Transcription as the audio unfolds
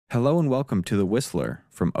Hello and welcome to The Whistler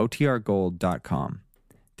from OTRGold.com.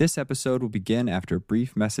 This episode will begin after a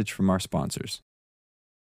brief message from our sponsors.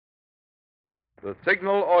 The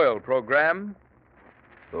Signal Oil Program,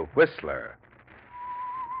 The Whistler.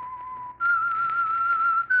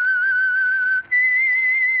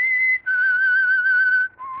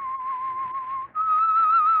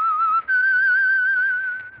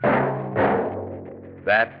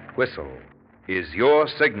 That whistle is your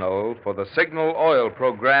signal for the Signal Oil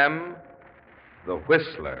Program, The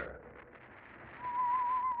Whistler.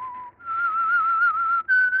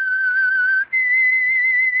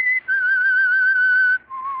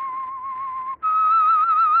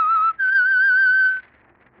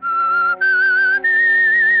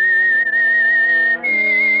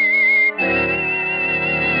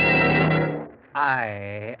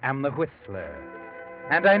 I am the Whistler,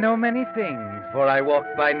 and I know many things, for I walk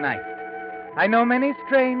by night. I know many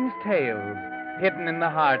strange tales hidden in the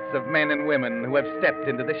hearts of men and women who have stepped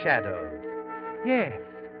into the shadows. Yes,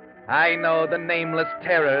 I know the nameless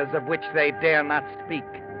terrors of which they dare not speak.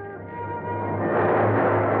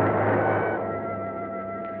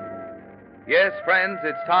 Yes, friends,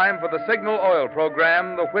 it's time for the Signal Oil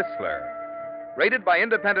Program, The Whistler. Rated by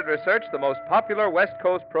independent research, the most popular West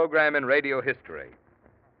Coast program in radio history.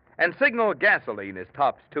 And Signal gasoline is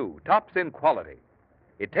tops, too. Tops in quality.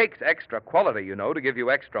 It takes extra quality, you know, to give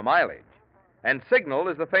you extra mileage. And Signal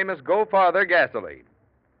is the famous Go Farther gasoline.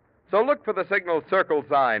 So look for the Signal circle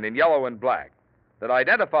sign in yellow and black that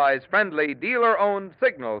identifies friendly dealer-owned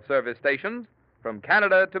Signal service stations from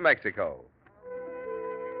Canada to Mexico.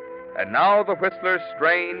 And now the Whistler's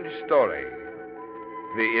strange story.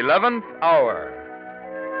 The 11th Hour.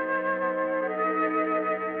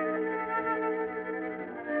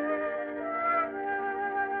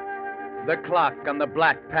 The clock on the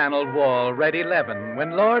black-paneled wall read 11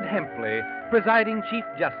 when Lord Hempley, presiding Chief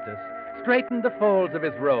Justice, straightened the folds of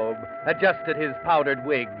his robe, adjusted his powdered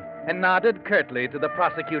wig, and nodded curtly to the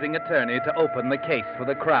prosecuting attorney to open the case for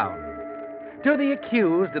the Crown. To the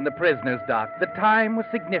accused in the prisoner's dock, the time was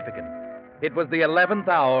significant. It was the 11th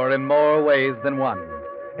hour in more ways than one.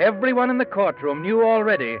 Everyone in the courtroom knew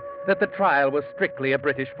already that the trial was strictly a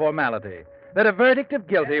British formality, that a verdict of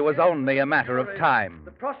guilty was only a matter of time.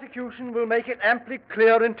 The prosecution will make it amply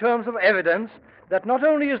clear in terms of evidence that not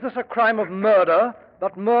only is this a crime of murder,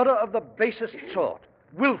 but murder of the basest sort,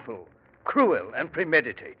 willful, cruel, and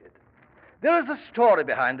premeditated. There is a story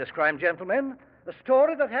behind this crime, gentlemen, a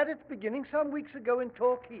story that had its beginning some weeks ago in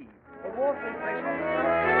Torquay. A war took place on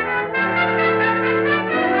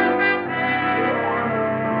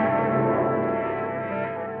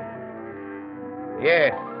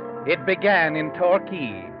Yes, it began in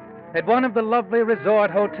Torquay, at one of the lovely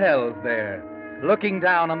resort hotels there, looking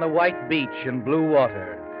down on the white beach and blue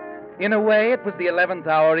water. In a way, it was the 11th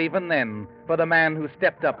hour even then for the man who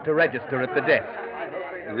stepped up to register at the desk.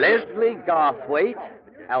 Leslie Garthwaite,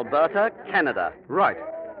 Alberta, Canada. Right.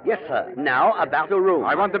 Yes, sir. Now, about a room.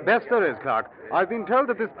 I want the best there is, Clark. I've been told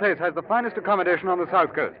that this place has the finest accommodation on the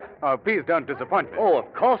South Coast. Oh, please don't disappoint me. Oh,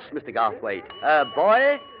 of course, Mr. Garthwaite.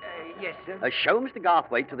 Boy? Yes, sir. Show Mr.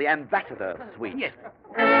 Garthwaite to the ambassador suite. Yes.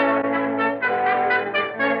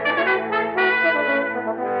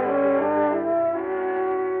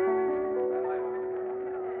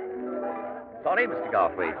 Sorry, Mr.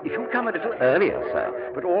 Garthwaite. If you'd come a little earlier,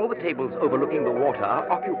 sir. But all the tables overlooking the water are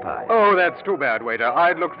occupied. Oh, that's too bad, waiter.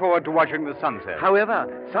 I'd looked forward to watching the sunset. However,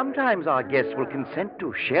 sometimes our guests will consent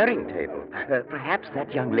to sharing tables. Perhaps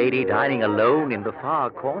that young lady dining alone in the far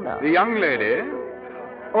corner. The young lady?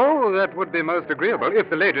 Oh, that would be most agreeable. If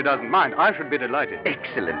the lady doesn't mind, I should be delighted.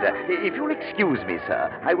 Excellent. If you'll excuse me, sir,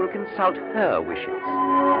 I will consult her wishes.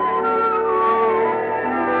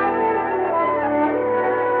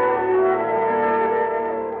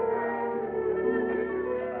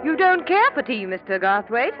 You don't care for tea, Mr.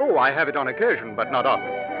 Garthwaite? Oh, I have it on occasion, but not often.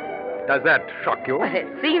 Does that shock you? Well, it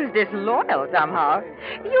seems disloyal somehow.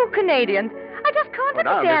 You Canadians, I just can't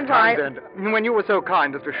understand Miss why... Townsend, when you were so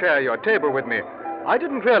kind as to share your table with me, I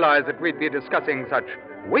didn't realize that we'd be discussing such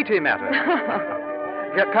weighty matters.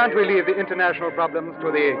 Can't we leave the international problems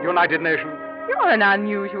to the United Nations? You're an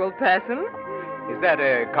unusual person. Is that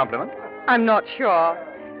a compliment? I'm not sure.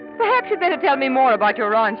 Perhaps you'd better tell me more about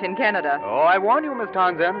your ranch in Canada. Oh, I warn you, Miss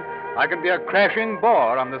Townsend, I can be a crashing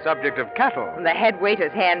bore on the subject of cattle. The head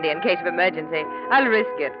waiter's handy in case of emergency. I'll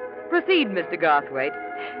risk it. Proceed, Mr. Garthwaite.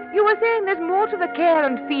 You were saying there's more to the care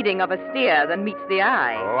and feeding of a steer than meets the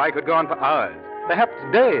eye. Oh, I could go on for hours, perhaps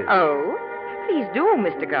days. Oh? Please do,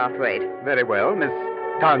 Mr. Garthwaite. Very well, Miss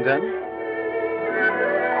Townsend.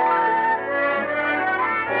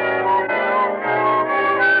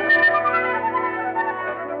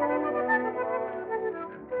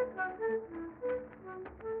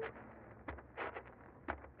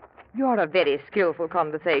 You're a very skillful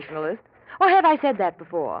conversationalist. Or have I said that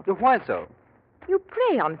before? Why so? You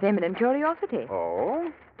prey on feminine curiosity.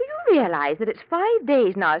 Oh? Do you realize that it's 5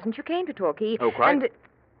 days now since you came to Torquay? Oh, quite. And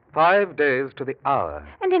 5 days to the hour.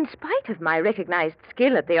 And in spite of my recognized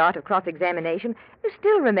skill at the art of cross-examination, you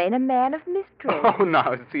still remain a man of mystery. Oh,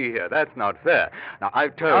 now, see here, that's not fair. Now,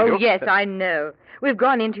 I've told you... Oh, yes, I know. We've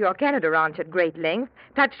gone into your Canada ranch at great length,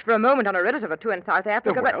 touched for a moment on a relative or two in South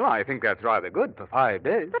Africa, Well, I think that's rather good for 5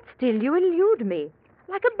 days. But still you elude me.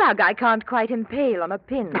 Like a bug I can't quite impale on a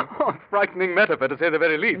pin. Oh, frightening metaphor, to say the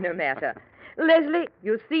very least. No matter. Leslie,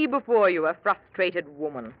 you see before you a frustrated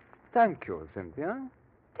woman. Thank you, Cynthia.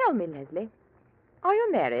 Tell me, Leslie, are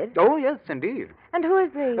you married? Oh, yes, indeed. And who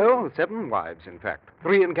is the... Oh, 7 wives, in fact.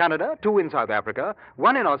 3 in Canada, 2 in South Africa,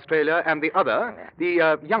 1 in Australia, and the other,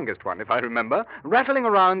 the youngest one, if I remember, rattling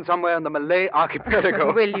around somewhere in the Malay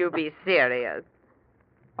archipelago. Will you be serious?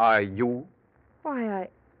 Are you? Why,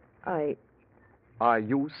 I... Are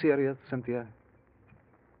you serious, Cynthia?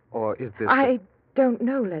 Or is this... I don't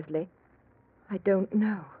know, Leslie. I don't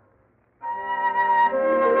know.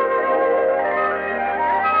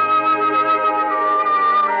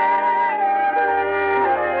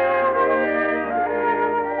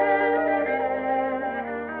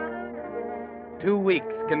 Two weeks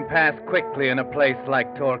can pass quickly in a place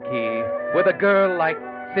like Torquay with a girl like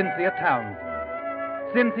Cynthia Townsend.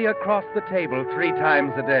 Cynthia crossed the table 3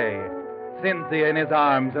 times a day. Cynthia in his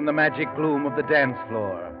arms in the magic gloom of the dance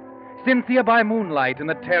floor. Cynthia by moonlight in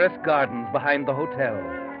the terraced gardens behind the hotel.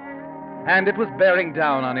 And it was bearing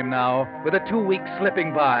down on him now, with the 2 weeks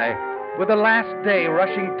slipping by, with the last day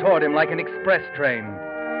rushing toward him like an express train.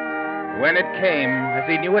 When it came, as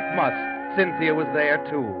he knew it must, Cynthia was there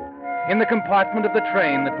too, in the compartment of the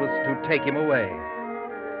train that was to take him away.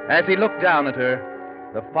 As he looked down at her,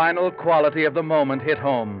 the final quality of the moment hit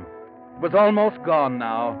home. It was almost gone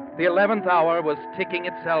now. The 11th hour was ticking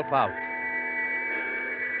itself out.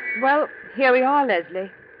 Well, here we are,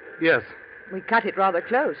 Leslie. Yes, We cut it rather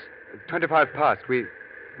close. 25 past. We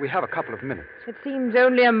have a couple of minutes. It seems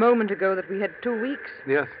only a moment ago that we had 2 weeks.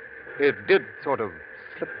 Yes, it did sort of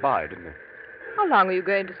slip by, didn't it? How long are you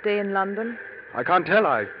going to stay in London? I can't tell.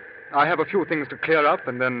 I have a few things to clear up,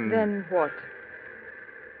 and then... Then what?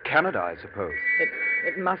 Canada, I suppose.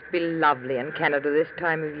 It must be lovely in Canada this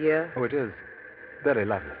time of year. Oh, it is. Very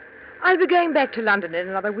lovely. I'll be going back to London in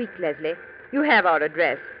another week, Leslie. You have our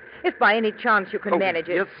address. If by any chance you can manage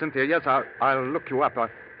it. Yes, Cynthia, yes, I'll look you up.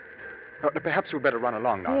 Perhaps we'd better run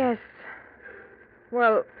along now. Yes.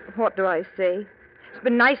 Well, what do I say? It's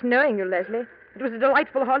been nice knowing you, Leslie. It was a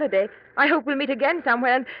delightful holiday. I hope we'll meet again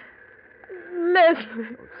somewhere and...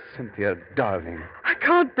 Leslie. Oh, Cynthia, darling. I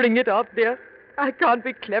can't bring it up, dear. I can't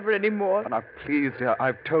be clever anymore. Oh, now, please, dear,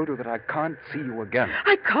 I've told you that I can't see you again.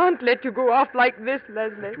 I can't let you go off like this,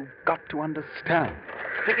 Leslie. You've got to understand.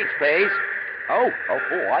 Tickets, please. Oh,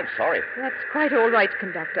 I'm sorry. That's quite all right,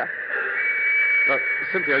 conductor.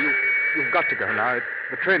 Cynthia, you've got to go now.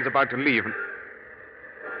 The train's about to leave.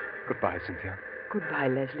 Goodbye, Cynthia. Goodbye,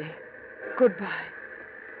 Leslie. Goodbye.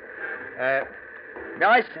 May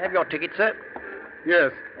I have your ticket, sir?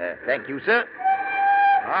 Yes. Thank you, sir.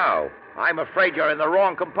 Oh, I'm afraid you're in the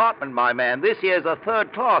wrong compartment, my man. This here's a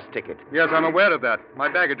third-class ticket. Yes, I'm aware of that. My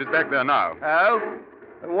baggage is back there now. Oh?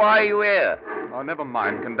 Why are you here? Oh, never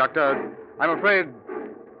mind, conductor. I'm afraid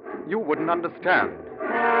you wouldn't understand.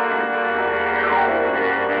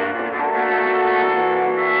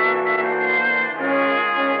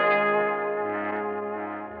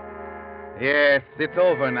 Yes, it's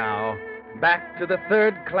over now. Back to the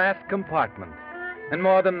third-class compartment. And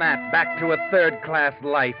more than that, back to a third-class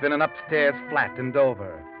life in an upstairs flat in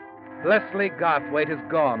Dover. Leslie Garthwaite is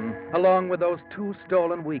gone, along with those 2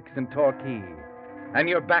 stolen weeks in Torquay. And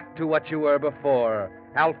you're back to what you were before,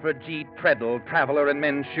 Alfred G. Treadle, traveler in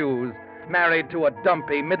men's shoes, married to a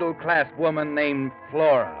dumpy middle-class woman named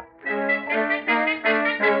Flora.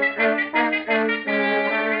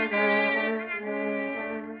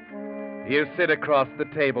 You sit across the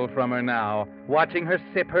table from her now, watching her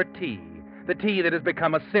sip her tea, the tea that has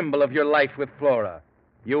become a symbol of your life with Flora.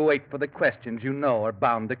 You wait for the questions you know are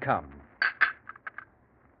bound to come.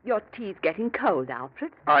 Your tea's getting cold,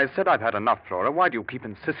 Alfred. I said I've had enough, Flora. Why do you keep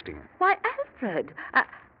insisting? Why, Alfred, I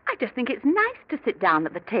just think it's nice to sit down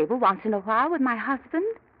at the table once in a while with my husband.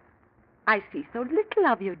 I see so little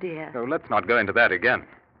of you, dear. Oh, let's not go into that again.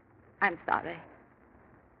 I'm sorry.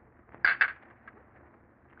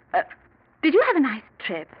 Did you have a nice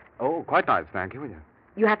trip? Oh, quite nice, thank you.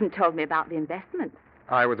 You haven't told me about the investments.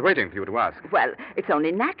 I was waiting for you to ask. Well, it's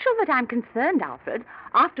only natural that I'm concerned, Alfred.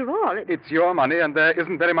 After all, It's your money, and there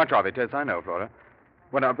isn't very much of it. Yes, I know, Flora.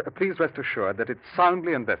 Well, now, please rest assured that it's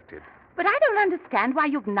soundly invested. But I don't understand why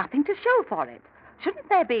you've nothing to show for it. Shouldn't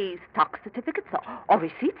there be stock certificates or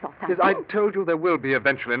receipts or something? Yes, I told you there will be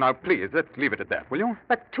eventually. Now, please, let's leave it at that, will you?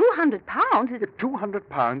 But £200 is...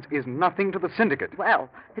 £200 is nothing to the syndicate. Well,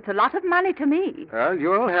 it's a lot of money to me. Well,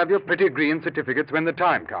 you'll have your pretty green certificates when the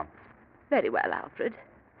time comes. Very well, Alfred.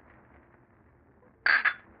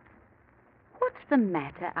 What's the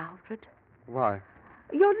matter, Alfred? Why?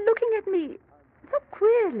 You're looking at me so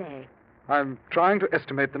queerly. I'm trying to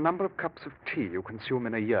estimate the number of cups of tea you consume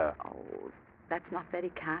in a year. Oh, that's not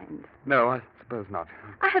very kind. No, I suppose not.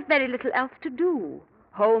 I have very little else to do.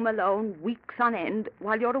 Home alone, weeks on end,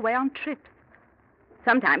 while you're away on trips.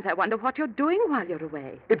 Sometimes I wonder what you're doing while you're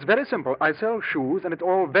away. It's very simple. I sell shoes, and it's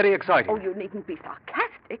all very exciting. Oh, you needn't be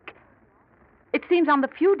sarcastic. It seems on the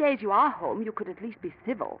few days you are home, you could at least be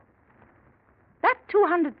civil. That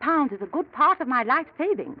 £200 is a good part of my life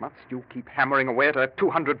savings. Must you keep hammering away at that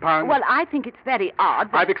 £200? Well, I think it's very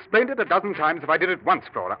odd that... I've explained it a dozen times if I did it once,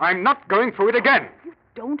 Flora. I'm not going through it again. You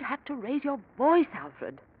don't have to raise your voice,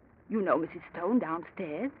 Alfred. You know Mrs. Stone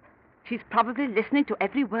downstairs. She's probably listening to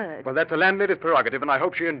every word. Well, that's a landlady's prerogative, and I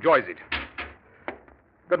hope she enjoys it.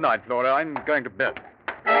 Good night, Flora. I'm going to bed.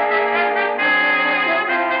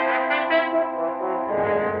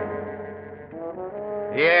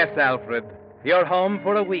 Yes, Alfred. You're home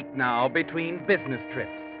for a week now between business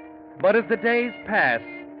trips. But as the days pass,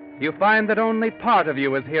 you find that only part of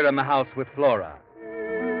you is here in the house with Flora.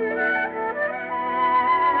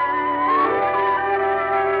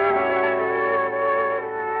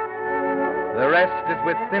 The rest is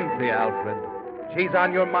with Cynthia, Alfred. She's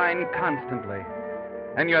on your mind constantly.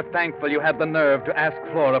 And you're thankful you had the nerve to ask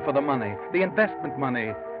Flora for the money, the investment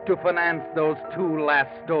money, to finance those 2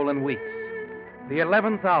 last stolen weeks. The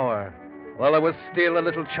 11th hour. Well, there was still a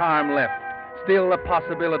little charm left, still a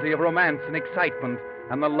possibility of romance and excitement,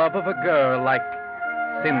 and the love of a girl like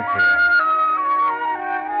Cynthia.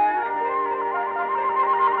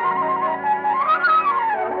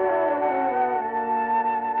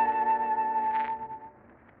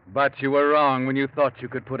 But you were wrong when you thought you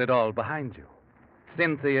could put it all behind you.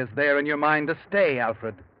 Cynthia is there in your mind to stay,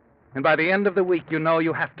 Alfred. And by the end of the week, you know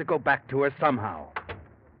you have to go back to her somehow.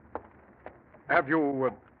 Have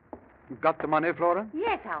you got the money, Flora?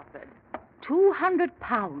 Yes, Alfred.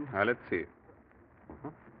 £200. Now, let's see.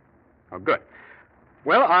 Oh, good.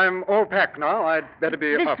 Well, I'm all packed now. I'd better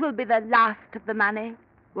be This off. will be the last of the money,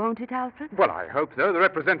 won't it, Alfred? Well, I hope so. The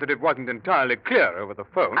representative wasn't entirely clear over the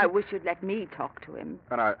phone. I wish you'd let me talk to him.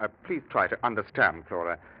 And please try to understand,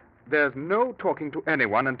 Flora. There's no talking to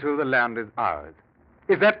anyone until the land is ours.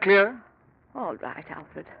 Is that clear? All right,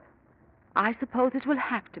 Alfred. I suppose it will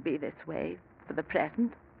have to be this way for the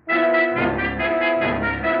present.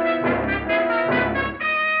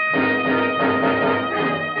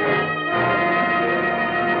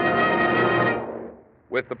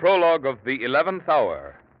 With the prologue of the 11th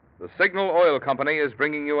hour, the Signal Oil Company is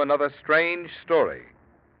bringing you another strange story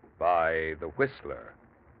by The Whistler.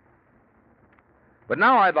 But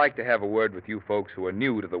now I'd like to have a word with you folks who are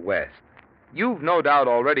new to the West. You've no doubt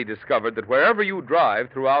already discovered that wherever you drive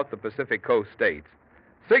throughout the Pacific Coast states,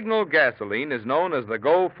 Signal gasoline is known as the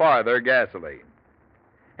Go Farther gasoline.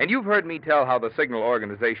 And you've heard me tell how the Signal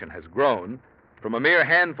organization has grown from a mere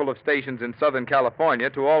handful of stations in Southern California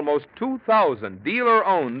to almost 2,000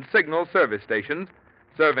 dealer-owned Signal service stations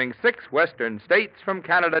serving 6 western states from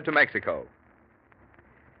Canada to Mexico.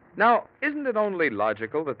 Now, isn't it only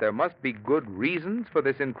logical that there must be good reasons for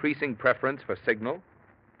this increasing preference for Signal?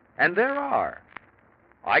 And there are.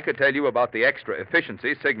 I could tell you about the extra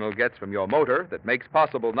efficiency Signal gets from your motor that makes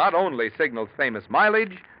possible not only Signal's famous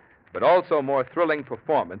mileage, but also more thrilling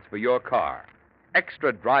performance for your car.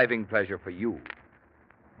 Extra driving pleasure for you.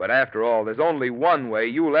 But after all, there's only one way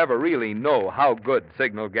you'll ever really know how good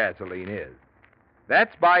Signal gasoline is.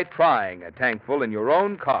 That's by trying a tankful in your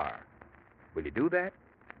own car. Will you do that?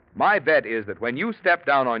 My bet is that when you step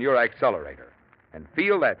down on your accelerator and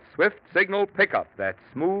feel that swift Signal pickup, that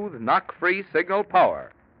smooth, knock-free Signal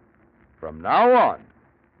power, from now on,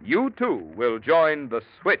 you too will join the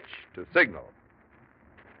switch to Signal.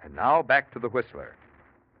 And now back to the Whistler.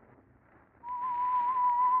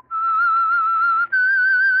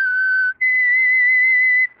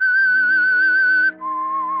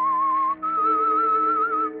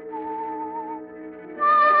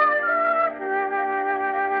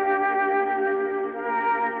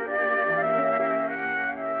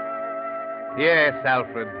 Yes,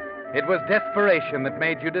 Alfred. It was desperation that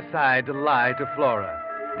made you decide to lie to Flora,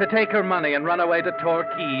 to take her money and run away to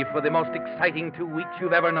Torquay for the most exciting 2 weeks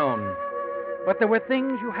you've ever known. But there were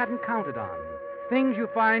things you hadn't counted on, Things you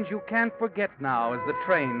find you can't forget now as the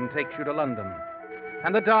train takes you to London.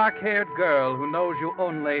 And the dark-haired girl who knows you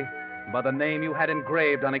only by the name you had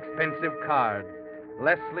engraved on expensive cards,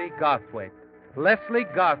 Leslie Garthwaite. Leslie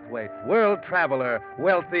Garthwaite, world traveler,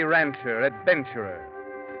 wealthy rancher, adventurer.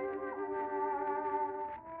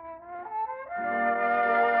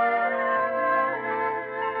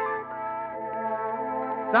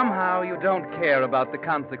 Somehow you don't care about the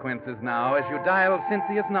consequences now as you dial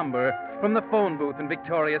Cynthia's number from the phone booth in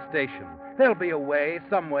Victoria Station. There'll be a way,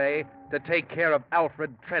 some way, to take care of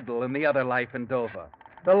Alfred Treadle and the other life in Dover.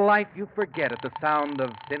 The life you forget at the sound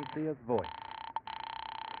of Cynthia's voice.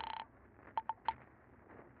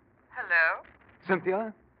 Hello?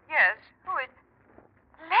 Cynthia? Yes, who is...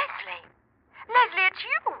 Leslie! Leslie, it's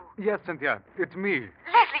you! Yes, Cynthia, it's me.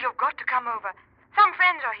 Leslie, you've got to come over. Some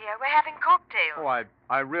friends are here. We're having cocktails. Oh,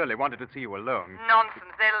 I really wanted to see you alone. Nonsense.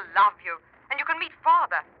 They'll love you. And you can meet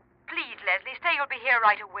Father. Please, Leslie, stay. You'll be here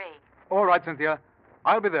right away. All right, Cynthia.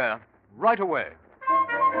 I'll be there right away.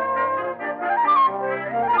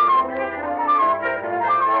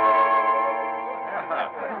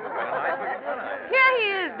 Here he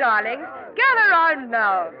is, darlings. Gather round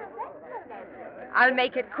now. I'll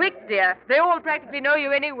make it quick, dear. They all practically know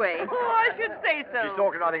you anyway. Oh, I should say so. She's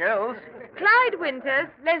talking nothing else. Clyde Winters,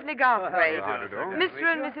 Leslie Garthwaite, How do you do?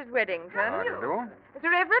 Mr. and Mrs. Weddington, How do you do?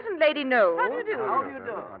 Sir Everett and Lady Knowles, How do you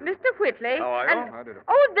do? Mr. Whitley, How are you? and... How do you do?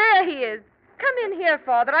 Oh, there he is. Come in here,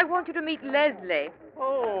 Father. I want you to meet Leslie.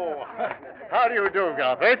 Oh, how do you do,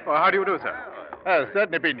 Garthwaite? Oh, how do you do, sir? I've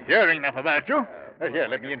certainly been hearing enough about you. Here,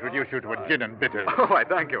 let me introduce you to a gin and bitters. Oh, I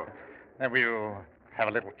thank you. Then we'll have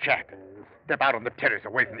a little chat. Step out on the terrace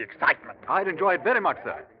away from the excitement. I'd enjoy it very much,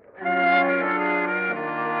 sir.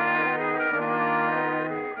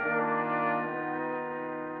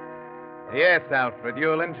 Yes, Alfred,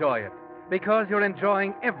 you'll enjoy it. Because you're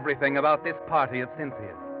enjoying everything about this party at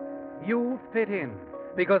Cynthia's. You fit in.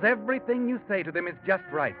 Because everything you say to them is just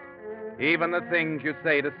right. Even the things you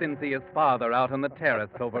say to Cynthia's father out on the terrace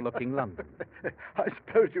overlooking London. I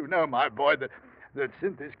suppose you know, my boy, that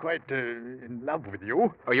Cynthia's quite in love with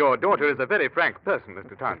you. Oh, your daughter is a very frank person,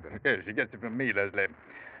 Mr. Townsend. Yes, she gets it from me, Leslie.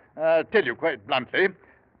 I'll tell you quite bluntly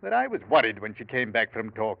that I was worried when she came back from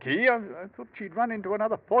Torquay. I thought she'd run into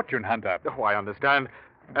another fortune hunter. Oh, I understand.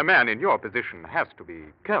 A man in your position has to be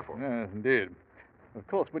careful. Yes, indeed. Of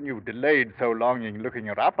course, when you delayed so long in looking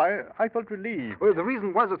her up, I felt relieved. Well, the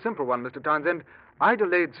reason was a simple one, Mr. Townsend. I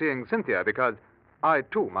delayed seeing Cynthia because I,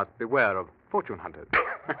 too, must beware of fortune hunters.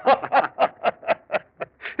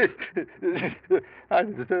 I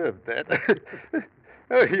deserved that.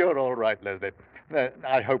 Oh, you're all right, Leslie.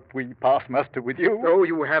 I hope we pass muster with you. Oh,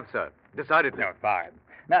 you have, sir. Decidedly. No, fine.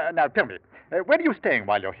 Now tell me, where are you staying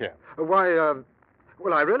while you're here? Why,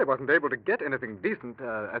 well, I really wasn't able to get anything decent.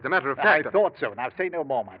 As a matter of fact... I thought so. Now, say no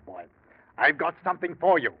more, my boy. I've got something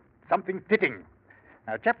for you. Something fitting.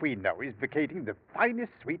 Now, a chap we know is vacating the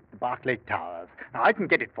finest suite at the Barclay Towers. Now, I can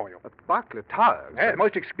get it for you. At Barclay Towers? Yeah, the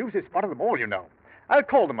most exclusive spot of them all, you know. I'll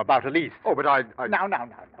call them about a lease. Oh, but I... No,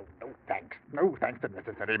 thanks. No thanks are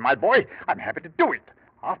necessary, my boy. I'm happy to do it.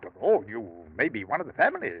 After all, you may be one of the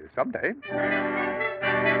family someday.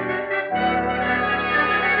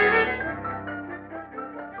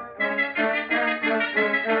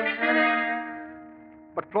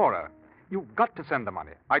 But, Flora, you've got to send the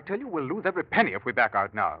money. I tell you, we'll lose every penny if we back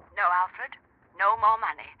out now. No, Alfred. No more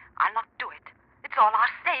money. I'll not do it. It's all our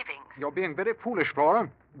savings. You're being very foolish, Flora.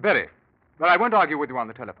 Very. But I won't argue with you on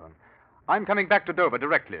the telephone. I'm coming back to Dover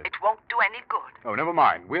directly. It won't do any good. Oh, never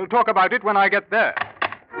mind. We'll talk about it when I get there.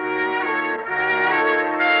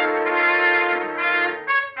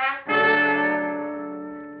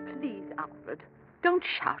 Please, Alfred, don't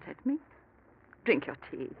shout at me. Drink your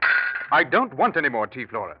tea. I don't want any more tea,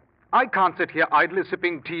 Flora. I can't sit here idly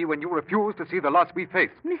sipping tea when you refuse to see the loss we face.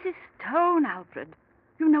 Mrs. Stone, Alfred.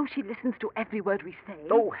 You know she listens to every word we say.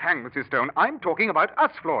 Oh, hang, Mrs. Stone. I'm talking about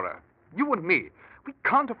us, Flora. You and me. We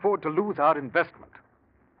can't afford to lose our investment.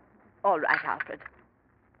 All right, Alfred.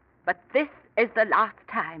 But this is the last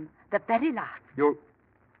time. The very last. You'll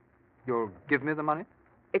give me the money?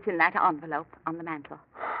 It's in that envelope on the mantel.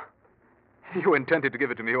 You intended to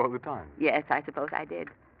give it to me all the time. Yes, I suppose I did.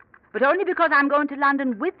 But only because I'm going to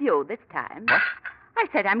London with you this time. What? I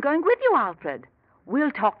said I'm going with you, Alfred.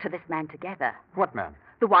 We'll talk to this man together. What man?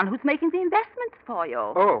 The one who's making the investments for you.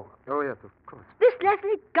 Oh, yes, of course. This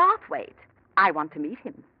Leslie Garthwaite. I want to meet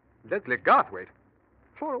him. Leslie Garthwaite?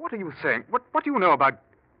 Flora, what are you saying? What do you know about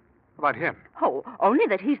him? Oh, only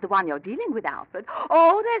that he's the one you're dealing with, Alfred.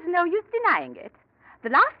 Oh, there's no use denying it. The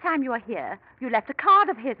last time you were here, you left a card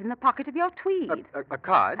of his in the pocket of your tweed. A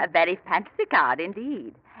card? A very fancy card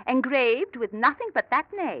indeed. engraved with nothing but that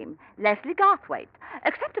name, Leslie Garthwaite.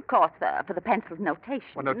 Except, of course, for the penciled notation.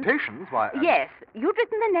 Well, notations? Why? Yes, you'd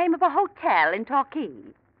written the name of a hotel in Torquay.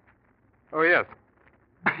 Oh, yes.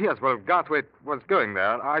 Yes, well, Garthwaite was going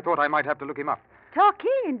there. I thought I might have to look him up. Torquay,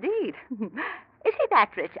 indeed. Is he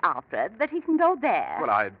that rich, Alfred, that he can go there?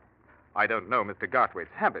 Well, I don't know Mr.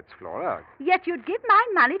 Garthwaite's habits, Flora. Yet you'd give my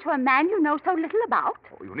money to a man you know so little about?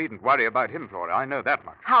 Oh, you needn't worry about him, Flora. I know that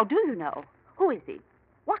much. How do you know? Who is he?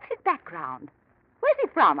 What's his background? Where's he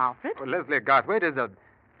from, Alfred? Well, Leslie Garthwaite is a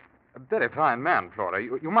very fine man, Flora.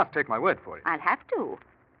 You must take my word for it. I'll have to,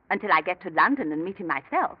 until I get to London and meet him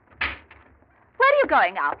myself. Where are you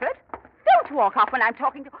going, Alfred? Don't walk off when I'm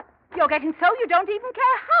talking to... You're getting so you don't even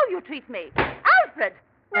care how you treat me. Alfred!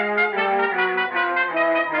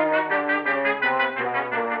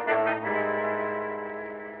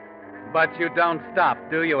 But you don't stop,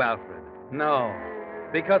 do you, Alfred? No.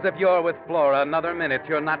 Because if you're with Flora another minute,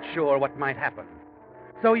 you're not sure what might happen.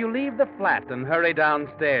 So you leave the flat and hurry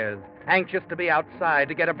downstairs, anxious to be outside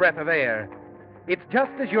to get a breath of air. It's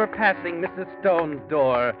just as you're passing Mrs. Stone's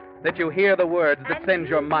door that you hear the words that send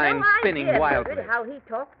your mind spinning wildly. How he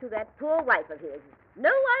talks to that poor wife of his.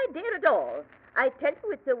 No idea at all. I tell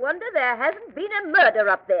you, it's a wonder there hasn't been a murder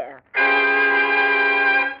up there.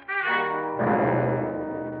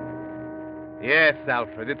 Yes,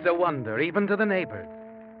 Alfred, it's a wonder, even to the neighbors.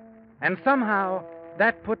 And somehow,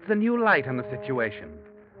 that puts a new light on the situation,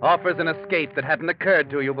 offers an escape that hadn't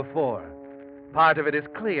occurred to you before. Part of it is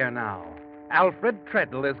clear now. Alfred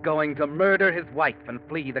Treadle is going to murder his wife and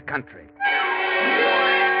flee the country.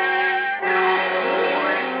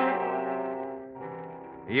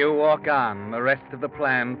 You walk on, the rest of the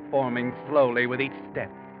plan forming slowly with each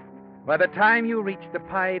step. By the time you reach the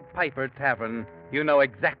Pied Piper Tavern, you know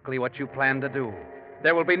exactly what you plan to do.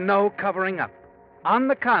 There will be no covering up. On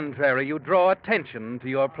the contrary, you draw attention to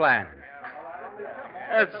your plan.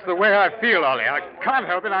 That's the way I feel, Ollie. I can't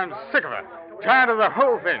help it. I'm sick of it. Tired of the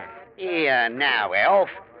whole thing. Here now, Elf.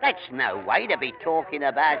 That's no way to be talking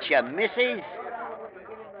about your missus.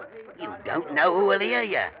 You don't know who'll hear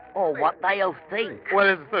you, or what they'll think. Well,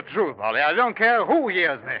 it's the truth, Ollie. I don't care who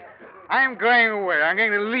hears me. I'm going away. I'm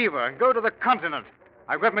going to leave her and go to the continent.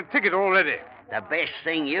 I've got my ticket already. The best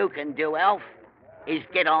thing you can do, Elf, is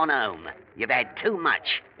get on home. You've had too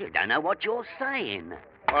much. You don't know what you're saying.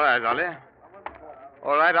 All right, Ollie.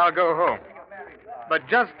 All right, I'll go home. But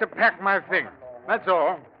just to pack my things. That's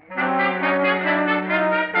all.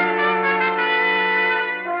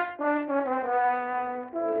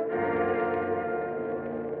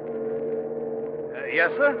 Yes,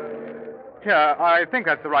 sir? Here, I think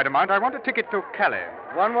that's the right amount. I want a ticket to Calais.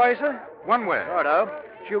 One way, sir? One way. Righto.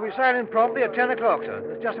 She'll be sailing promptly at 10 o'clock, sir.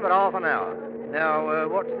 It's just about half an hour. Now,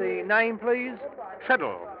 what's the name, please?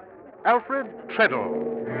 Treadle. Alfred Treadle.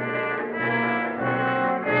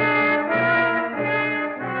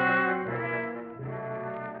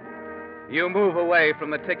 You move away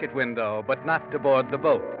from the ticket window, but not to board the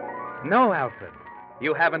boat. No, Alfred.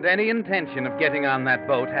 You haven't any intention of getting on that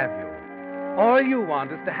boat, have you? All you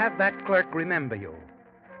want is to have that clerk remember you,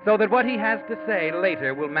 so that what he has to say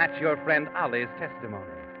later will match your friend Ollie's testimony.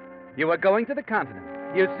 You are going to the continent.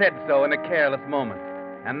 You said so in a careless moment,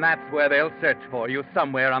 and that's where they'll search for you,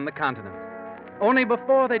 somewhere on the continent. Only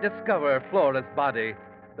before they discover Flora's body,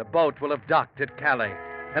 the boat will have docked at Calais,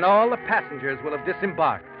 and all the passengers will have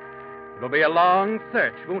disembarked. It'll be a long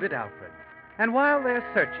search, won't it, Alfred? And while they're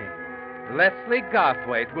searching, Leslie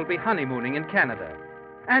Garthwaite will be honeymooning in Canada.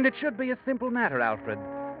 And it should be a simple matter, Alfred,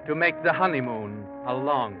 to make the honeymoon a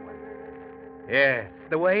long one. Yes,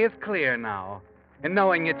 the way is clear now. And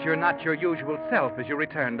knowing it, you're not your usual self as you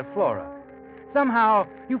return to Flora. Somehow,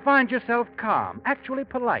 you find yourself calm, actually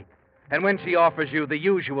polite. And when she offers you the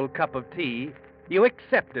usual cup of tea, you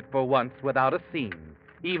accept it for once without a scene.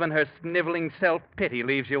 Even her sniveling self-pity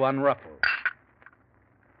leaves you unruffled.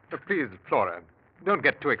 Please, Flora, don't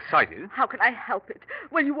get too excited. How can I help it?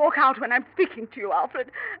 When you walk out when I'm speaking to you,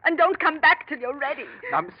 Alfred, and don't come back till you're ready.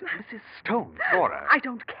 Now, Mrs. Stone, Flora. I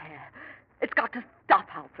don't care. It's got to stop,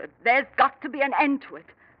 Alfred. There's got to be an end to it.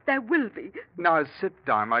 There will be. Now, sit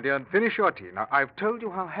down, my dear, and finish your tea. Now, I've told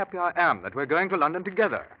you how happy I am that we're going to London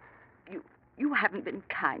together. You haven't been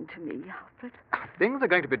kind to me, Alfred. Things are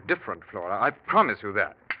going to be different, Flora. I promise you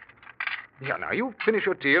that. Here, now, you finish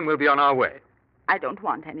your tea and we'll be on our way. I don't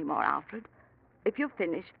want any more, Alfred. If you've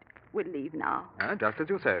finished, we'll leave now. Just as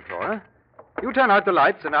you say, Flora. You turn out the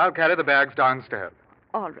lights and I'll carry the bags downstairs.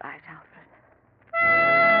 All right, Alfred.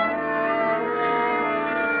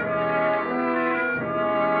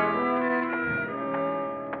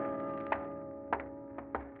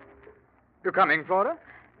 You coming, Flora?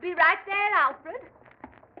 Be right there, Alfred.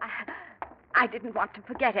 I didn't want to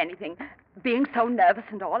forget anything. Being so nervous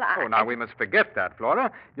and all, Oh, now we must forget that,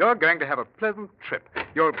 Flora. You're going to have a pleasant trip.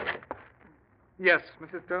 Yes,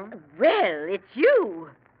 Mrs. Stone? Well, it's you.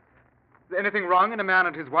 Is there anything wrong in a man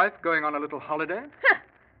and his wife going on a little holiday?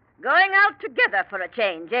 Going out together for a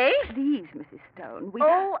change, eh? Please, Mrs. Stone, we...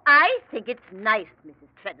 Oh, I think it's nice, Mrs.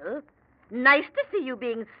 Treadle. Nice to see you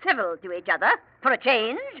being civil to each other for a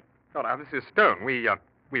change. Oh, now, Mrs. Stone,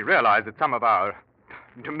 we realize that some of our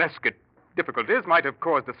domestic difficulties might have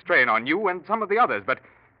caused a strain on you and some of the others, but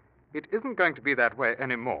it isn't going to be that way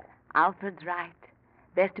anymore. Alfred's right.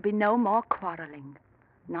 There's to be no more quarreling.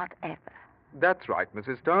 Not ever. That's right,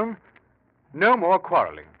 Mrs. Stone. No more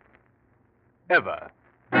quarreling. Ever.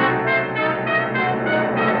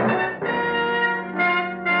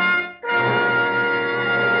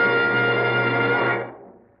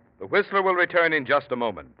 The Whistler will return in just a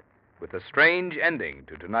moment with a strange ending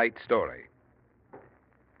to tonight's story.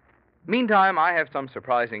 Meantime, I have some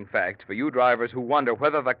surprising facts for you drivers who wonder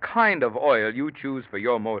whether the kind of oil you choose for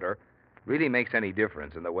your motor really makes any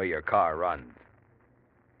difference in the way your car runs.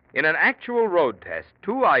 In an actual road test,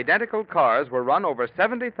 two identical cars were run over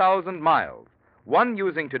 70,000 miles, one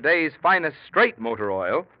using today's finest straight motor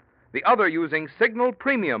oil, the other using Signal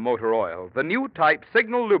Premium Motor Oil, the new type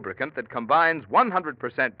Signal lubricant that combines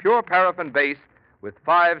 100% pure paraffin base with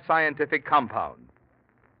 5 scientific compounds.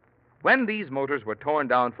 When these motors were torn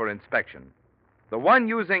down for inspection, the one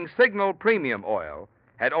using Signal Premium Oil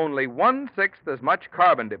had only 1/6 as much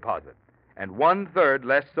carbon deposit and 1/3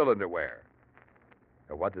 less cylinder wear.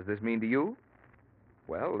 Now, what does this mean to you?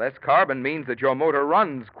 Well, less carbon means that your motor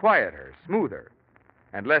runs quieter, smoother,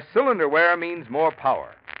 and less cylinder wear means more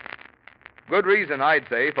power. Good reason, I'd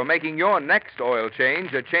say, for making your next oil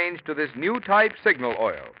change a change to this new type Signal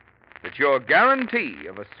oil. It's your guarantee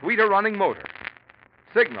of a sweeter running motor.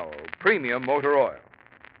 Signal Premium Motor Oil.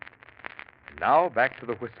 And now, back to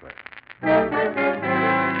the Whistler.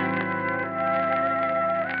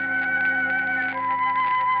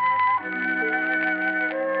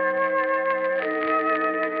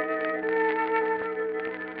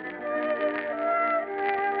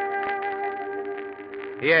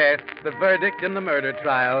 Yes, the verdict in the murder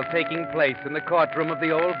trial taking place in the courtroom of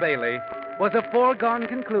the Old Bailey was a foregone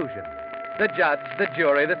conclusion. The judge, the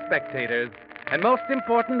jury, the spectators, and most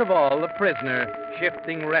important of all, the prisoner,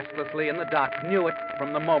 shifting restlessly in the dock, knew it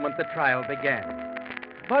from the moment the trial began.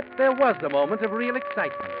 But there was a moment of real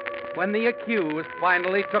excitement when the accused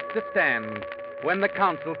finally took the stand, when the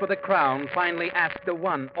counsel for the Crown finally asked the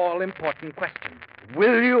one all-important question.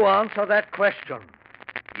 Will you answer that question?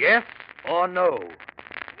 Yes or no?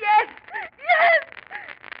 Yes! Yes!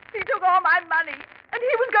 He took all my money, and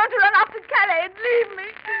he was going to run off to Calais and leave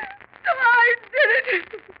me. So I did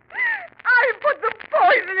it. I put the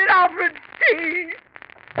poison in Alfred's tea.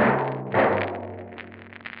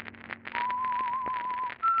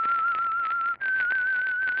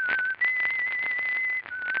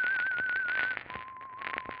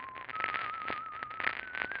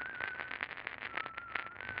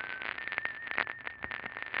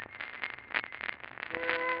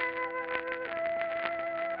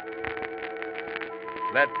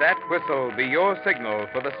 Let that whistle be your signal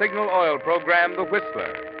for the Signal Oil program, The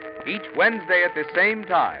Whistler, each Wednesday at the same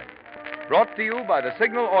time. Brought to you by the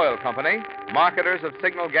Signal Oil Company, marketers of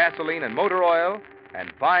Signal gasoline and motor oil,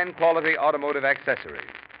 and fine quality automotive accessories.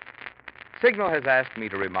 Signal has asked me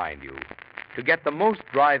to remind you to get the most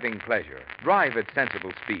driving pleasure, drive at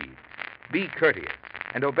sensible speed, be courteous,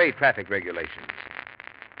 and obey traffic regulations.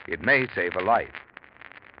 It may save a life,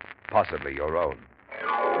 possibly your own.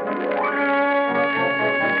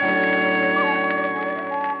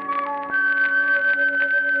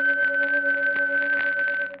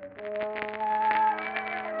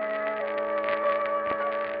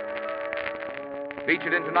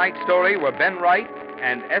 Featured in tonight's story were Ben Wright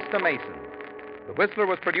and Esther Mason. The Whistler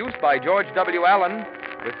was produced by George W. Allen,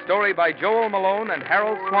 with story by Joel Malone and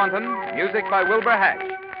Harold Swanton, music by Wilbur Hatch,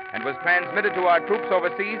 and was transmitted to our troops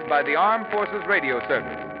overseas by the Armed Forces Radio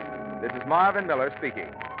Service. This is Marvin Miller speaking.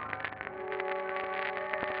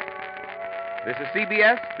 This is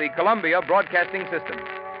CBS, the Columbia Broadcasting System.